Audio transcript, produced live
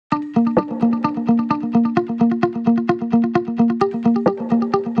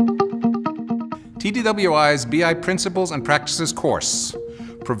TDWI's BI Principles and Practices course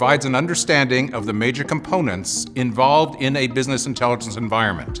provides an understanding of the major components involved in a business intelligence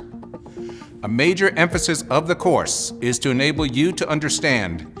environment. A major emphasis of the course is to enable you to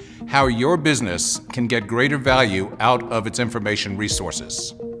understand how your business can get greater value out of its information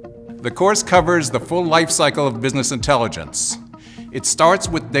resources. The course covers the full life cycle of business intelligence. It starts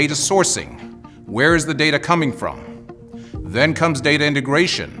with data sourcing. Where is the data coming from? Then comes data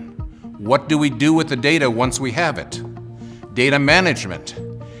integration. What do we do with the data once we have it? Data management.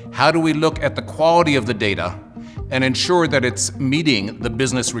 How do we look at the quality of the data and ensure that it's meeting the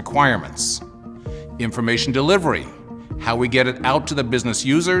business requirements? Information delivery. How we get it out to the business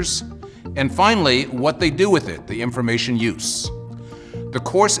users. And finally, what they do with it, the information use. The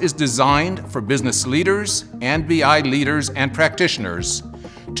course is designed for business leaders and BI leaders and practitioners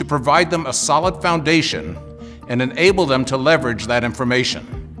to provide them a solid foundation and enable them to leverage that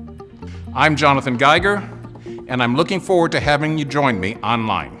information. I'm Jonathan Geiger, and I'm looking forward to having you join me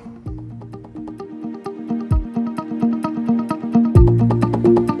online.